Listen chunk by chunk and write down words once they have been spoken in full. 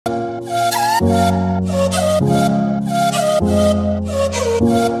Hello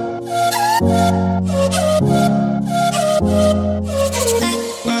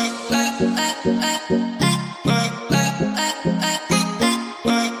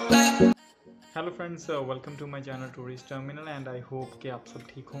friends, welcome to my channel tourist terminal and I hope कि आप सब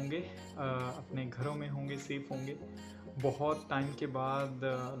ठीक होंगे, अपने घरों में होंगे, सेफ होंगे। बहुत टाइम के बाद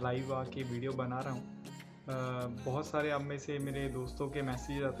लाइव आके वीडियो बना रहा हूँ। बहुत सारे आप में से मेरे दोस्तों के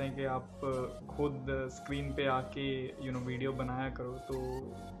मैसेज आते हैं कि आप खुद स्क्रीन पे आके वीडियो बनाया करो। तो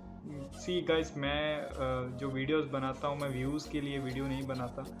सी गाइस, मैं जो वीडियोस बनाता हूँ मैं व्यूज़ के लिए वीडियो नहीं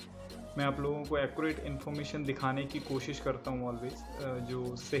बनाता। मैं आप लोगों को एक्यूरेट इन्फॉर्मेशन दिखाने की कोशिश करता हूँ ऑलवेज़,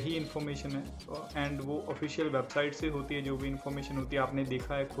 जो सही इन्फॉर्मेशन है एंड वो ऑफिशियल वेबसाइट से होती है। जो भी इन्फॉर्मेशन होती है आपने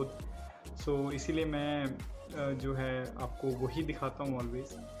देखा है खुद, सो इसीलिए मैं जो है आपको वही दिखाता हूँ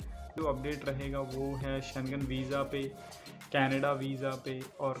ऑलवेज़। जो अपडेट रहेगा वो है शेंगन वीज़ा पे, कनाडा वीज़ा पे,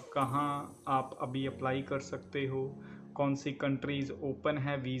 और कहाँ आप अभी अप्लाई कर सकते हो, कौन सी कंट्रीज़ ओपन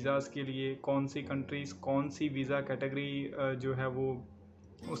है वीज़ाज़ के लिए, कौन सी कंट्रीज़ कौन सी वीज़ा कैटेगरी जो है वो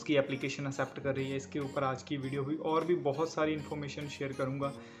उसकी एप्लीकेशन एक्सेप्ट कर रही है। इसके ऊपर आज की वीडियो हुई। और भी बहुत सारी इन्फॉर्मेशन शेयर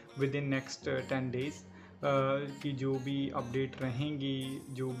करूँगा विद इन नेक्स्ट 10 डेज़ कि जो भी अपडेट रहेंगी,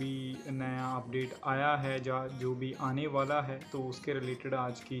 जो भी नया अपडेट आया है, जो भी आने वाला है, तो उसके रिलेटेड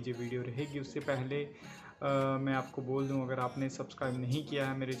आज की जो वीडियो रहेगी। उससे पहले मैं आपको बोल दूं, अगर आपने सब्सक्राइब नहीं किया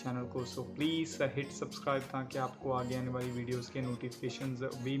है मेरे चैनल को, सो प्लीज़ हिट सब्सक्राइब ताकि आपको आगे आने वाली वीडियोस के नोटिफिकेशंस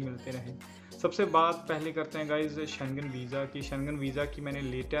भी मिलते रहें। सबसे बात पहले करते हैं गाइस शेंगन वीज़ा की। शेंगन वीज़ा की मैंने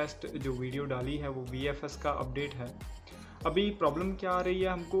लेटेस्ट जो वीडियो डाली है वो VFS का अपडेट है। अभी प्रॉब्लम क्या आ रही है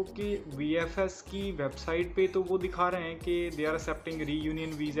हमको कि VFS की वेबसाइट पे तो वो दिखा रहे हैं कि they are accepting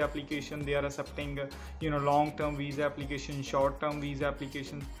reunion visa application, they are accepting long term visa application, short term visa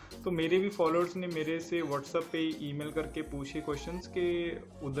application. तो मेरे भी फॉलोअर्स ने मेरे से व्हाट्सएप पे ईमेल करके पूछे क्वेश्चंस कि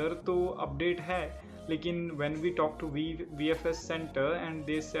उधर तो अपडेट है, लेकिन when we talk to VFS centre and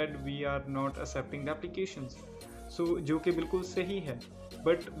they said we are not accepting the applications. सो जो कि बिल्कुल सही है,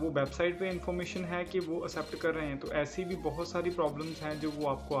 बट वो वेबसाइट पे इंफॉर्मेशन है कि वो एक्सेप्ट कर रहे हैं। तो ऐसी भी बहुत सारी प्रॉब्लम्स हैं जो वो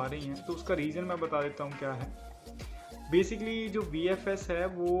आपको आ रही हैं। तो उसका रीज़न मैं बता देता हूँ क्या है। बेसिकली जो VFS है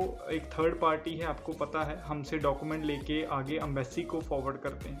वो एक थर्ड पार्टी है, आपको पता है। हमसे डॉक्यूमेंट लेके आगे एम्बेसी को फॉरवर्ड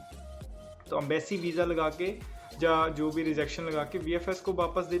करते हैं। तो एम्बेसी वीज़ा लगा के या जो भी रिजेक्शन लगा के VFS को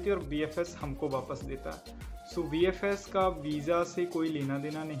वापस देती है और VFS हमको वापस देता है। सो VFS का वीज़ा से कोई लेना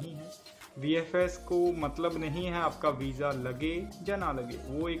देना नहीं है। VFS को मतलब नहीं है आपका वीज़ा लगे या ना लगे।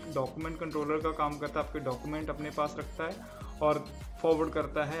 वो एक डॉक्यूमेंट कंट्रोलर का काम करता है, आपके डॉक्यूमेंट अपने पास रखता है और फॉरवर्ड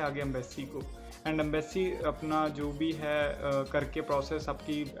करता है आगे एम्बेसी को। एंड एम्बेसी अपना जो भी है करके प्रोसेस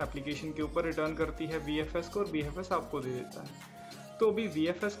आपकी एप्लीकेशन के ऊपर रिटर्न करती है VFS को, और VFS आपको दे देता है। तो अभी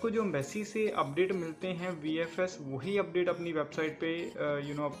VFS को जो एम्बेसी से अपडेट मिलते हैं, VFS वही अपडेट अपनी वेबसाइट पे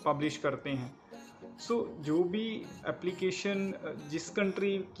पब्लिश करते हैं। सो जो भी एप्लीकेशन, जिस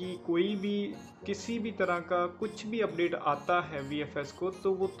कंट्री की कोई भी किसी भी तरह का कुछ भी अपडेट आता है VFS को,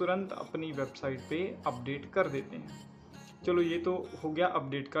 तो वो तुरंत अपनी वेबसाइट पे अपडेट कर देते हैं। चलो ये तो हो गया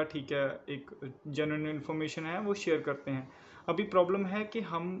अपडेट का, ठीक है, एक जेन्युइन इन्फॉर्मेशन है वो शेयर करते हैं। अभी प्रॉब्लम है कि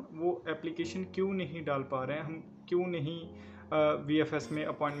हम वो एप्लीकेशन क्यों नहीं डाल पा रहे हैं, हम क्यों नहीं VFS में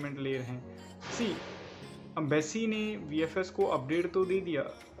अपॉइंटमेंट ले रहे हैं। सी, एम्बेसी ने VFS को अपडेट तो दे दिया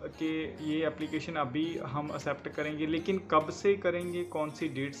कि ये एप्लीकेशन अभी हम एक्सेप्ट करेंगे, लेकिन कब से करेंगे, कौन सी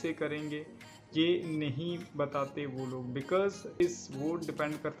डेट से करेंगे, ये नहीं बताते वो लोग। बिकॉज वो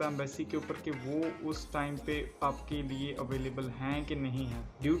डिपेंड करता है एम्बेसी के ऊपर कि वो उस टाइम पे आपके लिए अवेलेबल हैं कि नहीं हैं।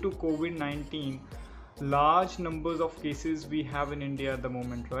 Due to COVID-19 large numbers of cases we have in India at the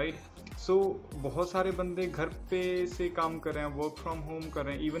moment, right. सो बहुत सारे बंदे घर पे से काम कर रहे हैं, वर्क फ्रॉम होम कर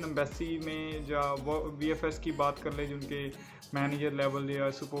रहे हैं। इवन एम्बेसी में या VFS की बात कर ले, जिनके मैनेजर लेवल या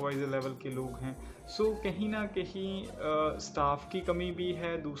सुपरवाइज़र लेवल के लोग हैं, सो कहीं ना कहीं स्टाफ की कमी भी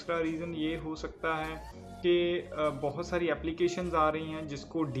है। दूसरा रीज़न ये हो सकता है कि बहुत सारी एप्लीकेशंस आ रही हैं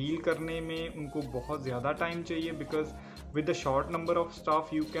जिसको डील करने में उनको बहुत ज़्यादा टाइम चाहिए। Because with the short number of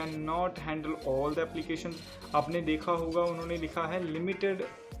staff you can not handle all the applications. आपने देखा होगा उन्होंने लिखा है लिमिटेड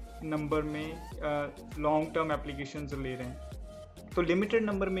नंबर में लॉन्ग टर्म एप्लीकेशंस ले रहे हैं। तो लिमिटेड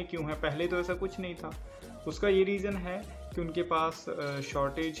नंबर में क्यों है? पहले तो ऐसा कुछ नहीं था। उसका ये रीज़न है कि उनके पास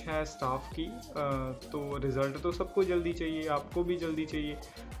शॉर्टेज है स्टाफ की। तो रिज़ल्ट तो सबको जल्दी चाहिए, आपको भी जल्दी चाहिए।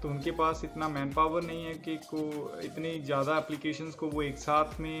 तो उनके पास इतना मैन पावर नहीं है कि इतनी ज़्यादा एप्लीकेशंस को वो एक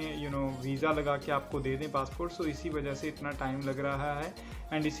साथ में वीज़ा लगा के आपको दे दें पासपोर्ट। सो इसी वजह से इतना टाइम लग रहा है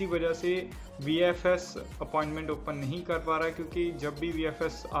एंड इसी वजह से VFS अपॉइंटमेंट ओपन नहीं कर पा रहा है। क्योंकि जब भी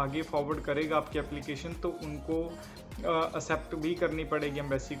VFS आगे फॉरवर्ड करेगा आपकी एप्लीकेशन तो उनको एक्सेप्ट भी करनी पड़ेगी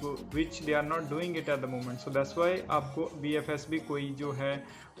एम्बेसी को, विच they are not doing it at the moment. So that's why आपको VFS भी कोई जो है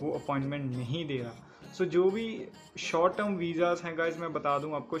वो अपॉइंटमेंट नहीं दे रहा। सो जो भी शॉर्ट टर्म वीज़ाज़ हैं गाइज, मैं बता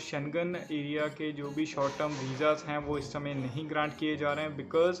दूं आपको, शेंगन एरिया के जो भी शॉर्ट टर्म वीज़ाज़ हैं वो इस समय नहीं ग्रांट किए जा रहे हैं,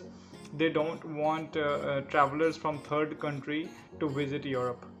 because they don't want travellers from third country to visit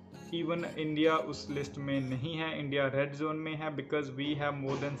Europe. Even India उस लिस्ट में नहीं है, इंडिया रेड जोन में है, because we have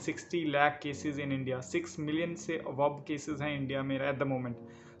more than 60 lakh cases in India. 6 million से अबव केसेस हैं इंडिया में at the moment.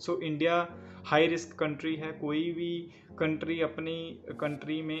 So India high risk country है। कोई भी कंट्री अपनी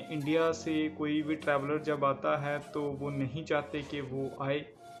कंट्री में इंडिया से कोई भी ट्रैवलर जब आता है तो वो नहीं चाहते कि वो आए,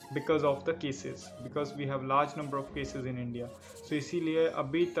 because of the cases, because we have large number of cases in India. सो इसीलिए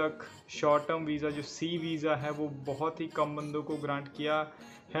अभी तक शॉर्ट टर्म वीज़ा जो सी वीज़ा है वो बहुत ही कम बंदों को ग्रांट किया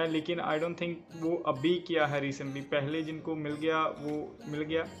है, लेकिन आई डोंट थिंक वो अभी किया है रिसेंटली। पहले जिनको मिल गया वो मिल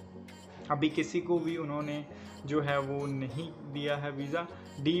गया, अभी किसी को भी उन्होंने जो है वो नहीं दिया है visa.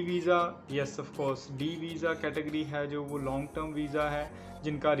 D visa, yes of course, D visa category है जो वो लॉन्ग टर्म वीज़ा है,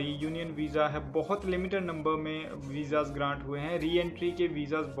 जिनका रीयूनियन वीज़ा है। बहुत लिमिटेड नंबर में वीज़ाज़ ग्रांट हुए हैं। री एंट्री के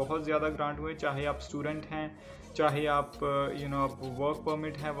वीज़ाज़ बहुत ज़्यादा ग्रांट हुए, चाहे आप स्टूडेंट हैं, चाहे आप आप वर्क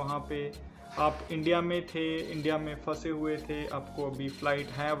परमिट है, वहाँ पे आप इंडिया में थे, इंडिया में फंसे हुए थे, आपको अभी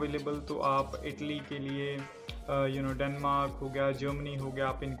फ़्लाइट है अवेलेबल, तो आप इटली के लिए डेनमार्क हो गया, जर्मनी हो गया,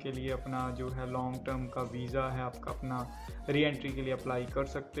 आप इनके लिए अपना जो है लॉन्ग टर्म का वीज़ा है आपका अपना री एंट्री के लिए अप्लाई कर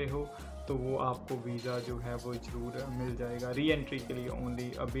सकते हो। तो वो आपको वीज़ा जो है वो ज़रूर मिल जाएगा री एंट्री के लिए ओनली।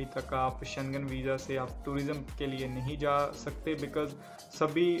 अभी तक आप शेंगन वीज़ा से आप टूरिज़्म के लिए नहीं जा सकते, बिकॉज़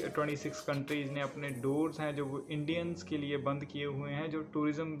सभी 26 कंट्रीज़ ने अपने डोर्स हैं जो वो इंडियंस के लिए बंद किए हुए हैं, जो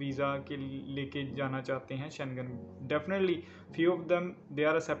टूरिज़्म वीज़ा के लेके जाना चाहते हैं Schengen. Definitely few of them they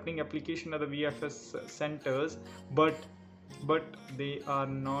are accepting application at the VFS centers, but they are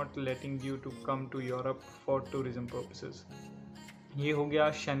not letting you to come to Europe for tourism purposes। ये हो गया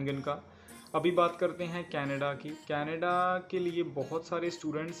शेंगन का। अभी बात करते हैं कनाडा की। कनाडा के लिए बहुत सारे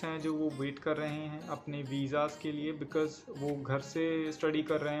स्टूडेंट्स हैं जो वो वेट कर रहे हैं अपने वीज़ाज़ के लिए, बिकॉज़ वो घर से स्टडी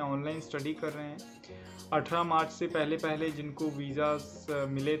कर रहे हैं, ऑनलाइन स्टडी कर रहे हैं। 18 मार्च से पहले जिनको वीज़ाज़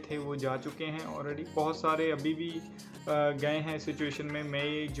मिले थे वो जा चुके हैं ऑलरेडी। बहुत सारे अभी भी गए हैं सिचुएशन में।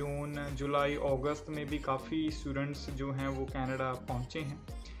 मई, जून, जुलाई, अगस्त में भी काफ़ी स्टूडेंट्स जो हैं वो कनाडा पहुँचे हैं।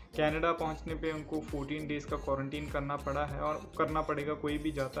 कनाडा पहुँचने पे उनको 14 डेज़ का क्वारंटीन करना पड़ा है, और करना पड़ेगा कोई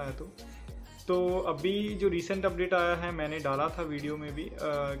भी जाता है तो अभी जो रीसेंट अपडेट आया है, मैंने डाला था वीडियो में भी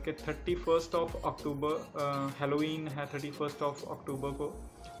कि 31 अक्टूबर हेलोवीन है, 31 अक्टूबर को,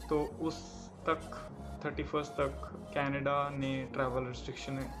 तो उस तक 31 तक कनाडा ने ट्रैवल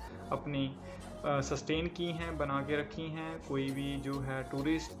रिस्ट्रिक्शन अपनी सस्टेन की हैं, बना के रखी हैं। कोई भी जो है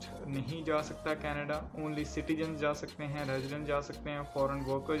टूरिस्ट नहीं जा सकता कनाडा, ओनली सिटीजन जा सकते हैं, रेजिडेंट जा सकते हैं, फॉरेन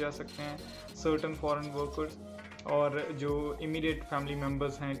वर्कर जा सकते हैं, सर्टन फॉरेन वर्कर्स, और जो इमीडिएट फैमिली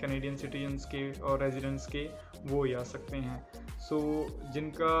मेम्बर्स हैं कैनेडियन सिटीजन्स के और रेजिडेंट्स के, वो जा सकते हैं। सो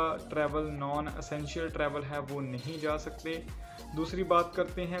जिनका ट्रैवल नॉन एसेंशियल ट्रैवल है वो नहीं जा सकते। दूसरी बात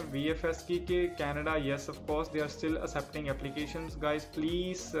करते हैं VFS की कि Canada, yes of course they are still accepting applications. Guys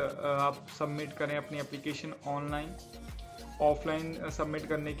please आप सबमिट करें अपनी एप्लीकेशन ऑनलाइन, ऑफलाइन सबमिट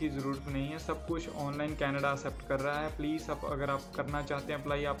करने की ज़रूरत नहीं है, सब कुछ ऑनलाइन कनाडा एक्सेप्ट कर रहा है। प्लीज़ आप अगर आप करना चाहते हैं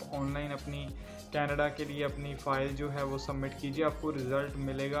अप्लाई, आप ऑनलाइन अपनी कनाडा के लिए अपनी फ़ाइल जो है वो सबमिट कीजिए, आपको रिज़ल्ट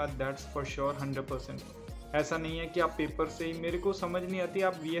मिलेगा, दैट्स फॉर श्योर 100%। ऐसा नहीं है कि आप पेपर से ही, मेरे को समझ नहीं आती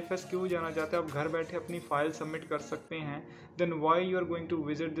आप VFS क्यों जाना चाहते हैं, आप घर बैठे अपनी फ़ाइल सबमिट कर सकते हैं, then why you are going to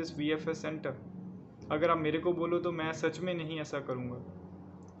visit this VFS centre. अगर आप मेरे को बोलो तो मैं सच में नहीं ऐसा करूँगा,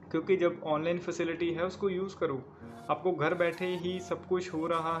 क्योंकि जब ऑनलाइन फैसिलिटी है उसको यूज़ करो। आपको घर बैठे ही सब कुछ हो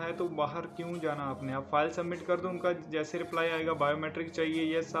रहा है तो बाहर क्यों जाना आपने। आप फाइल सबमिट कर दो, उनका जैसे रिप्लाई आएगा, बायोमेट्रिक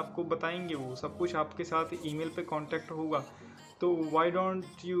चाहिए, यस आपको बताएंगे, वो सब कुछ आपके साथ ईमेल पे कांटेक्ट होगा। तो why don't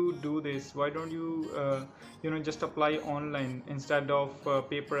you do this, why don't you just apply online instead of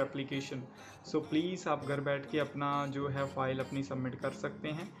paper application. So please आप घर बैठ के अपना जो है फ़ाइल अपनी सबमिट कर सकते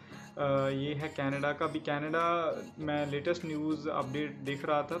हैं। ये है कनाडा का भी। कनाडा मैं लेटेस्ट न्यूज़ अपडेट देख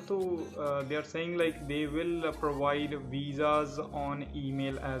रहा था, तो they are saying like they will provide visas on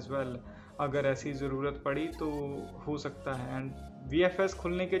email as well. अगर ऐसी ज़रूरत पड़ी तो हो सकता है। एंड VFS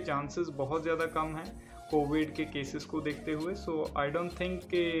खुलने के चांसेस बहुत ज़्यादा कम हैं कोविड के केसेस को देखते हुए। सो आई डोंट थिंक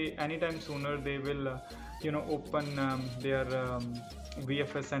कि any time sooner they will open there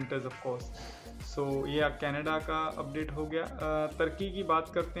VFS centres of course. सो ये कनाडा का अपडेट हो गया। तुर्की की बात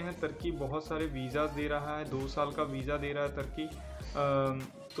करते हैं। तुर्की बहुत सारे वीज़ाज़ दे रहा है, 2 साल का वीज़ा दे रहा है तुर्की।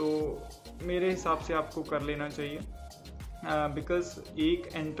 तो मेरे हिसाब से आपको कर लेना चाहिए, बिकॉज़ एक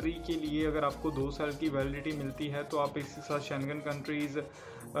एंट्री के लिए अगर आपको 2 साल की वैलिडिटी मिलती है तो आप इसके साथ शेंगन कंट्रीज़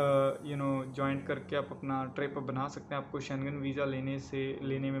ज्वाइन करके आप अपना ट्रिप बना सकते हैं। आपको शेंगन वीज़ा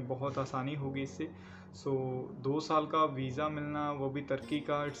लेने में बहुत आसानी होगी इससे। सो 2 साल का वीज़ा मिलना, वो भी तुर्की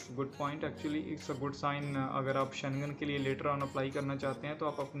का, it's good point actually, it's a good sign. अगर आप शेंगन के लिए लेटर ऑन अप्लाई करना चाहते हैं तो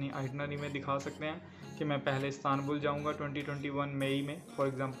आप अपनी आइटनरी में दिखा सकते हैं कि मैं पहले इस्तांबुल जाऊंगा 2021 मई में फॉर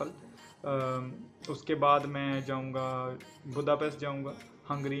एग्ज़ाम्पल, उसके बाद मैं जाऊंगा बुदापेस्ट जाऊंगा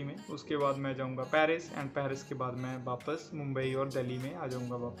हंगरी में, उसके बाद मैं जाऊंगा पेरिस, एंड पेरिस के बाद मैं वापस मुंबई और दिल्ली में आ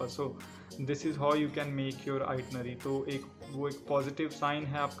जाऊंगा वापस। So this is how you can make your itinerary. तो वो एक पॉजिटिव साइन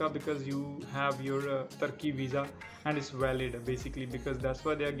है आपका, because you have your Turki visa and it's valid basically, because that's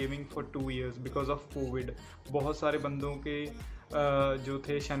why they are giving for 2 years because of Covid. बहुत सारे बंदों के जो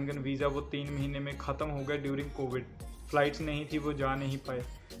थे शेंगन वीज़ा वो 3 महीने में ख़त्म हो गए ड्यूरिंग कोविड, फ़्लाइट्स नहीं थी, वो जा नहीं पाए।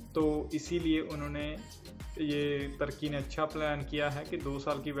 तो इसीलिए उन्होंने, ये तुर्की ने अच्छा प्लान किया है कि 2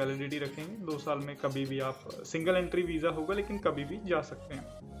 साल की वैलिडिटी रखेंगे, 2 साल में कभी भी आप, सिंगल एंट्री वीज़ा होगा लेकिन कभी भी जा सकते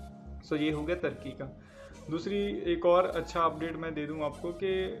हैं। सो ये हो गया तुर्की का। दूसरी एक और अच्छा अपडेट मैं दे दूं आपको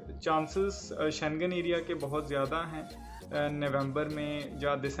कि चांसेस शेंगन एरिया के बहुत ज़्यादा हैं नवंबर में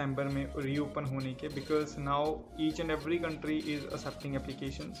या दिसंबर में रीओपन होने के, because now each and every country is accepting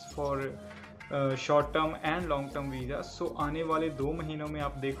applications for short term and long term visa. सो आने वाले 2 महीनों में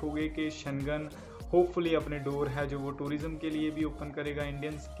आप देखोगे कि शेंगन होपफुली अपने डोर है जो वो टूरिज़्म के लिए भी ओपन करेगा,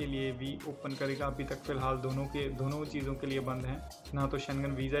 इंडियंस के लिए भी ओपन करेगा। अभी तक फ़िलहाल दोनों चीज़ों के लिए बंद हैं, ना तो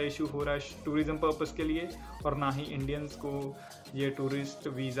शेंगन वीज़ा इशू हो रहा है टूरिज़्म पर्पज़ के लिए, और ना ही इंडियंस को ये टूरिस्ट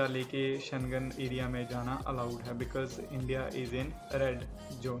वीज़ा लेके शेंगन एरिया में जाना अलाउड है, because India is in red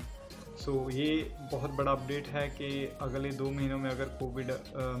zone. सो ये बहुत बड़ा अपडेट है कि अगले 2 महीनों में अगर कोविड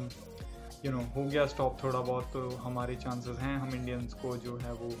हो गया स्टॉप थोड़ा बहुत, तो हमारे चांसेस हैं हम इंडियंस को जो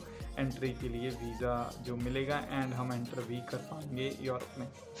है वो एंट्री के लिए वीज़ा जो मिलेगा एंड हम एंटर भी कर पाएंगे यूरोप में।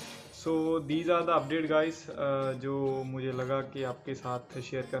 So these are the update guys, जो मुझे लगा कि आपके साथ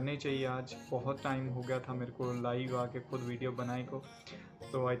शेयर करनी चाहिए। आज बहुत टाइम हो गया था मेरे को लाइव आके खुद वीडियो बनाए को,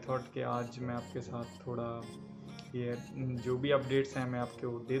 तो आई थॉट कि आज मैं आपके साथ थोड़ा ये जो भी अपडेट्स हैं मैं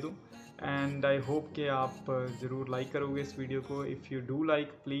आपको दे दूं, एंड आई होप कि आप ज़रूर लाइक करोगे इस वीडियो को। If you do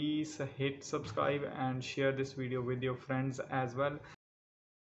like, please hit subscribe and share this video with your friends as well.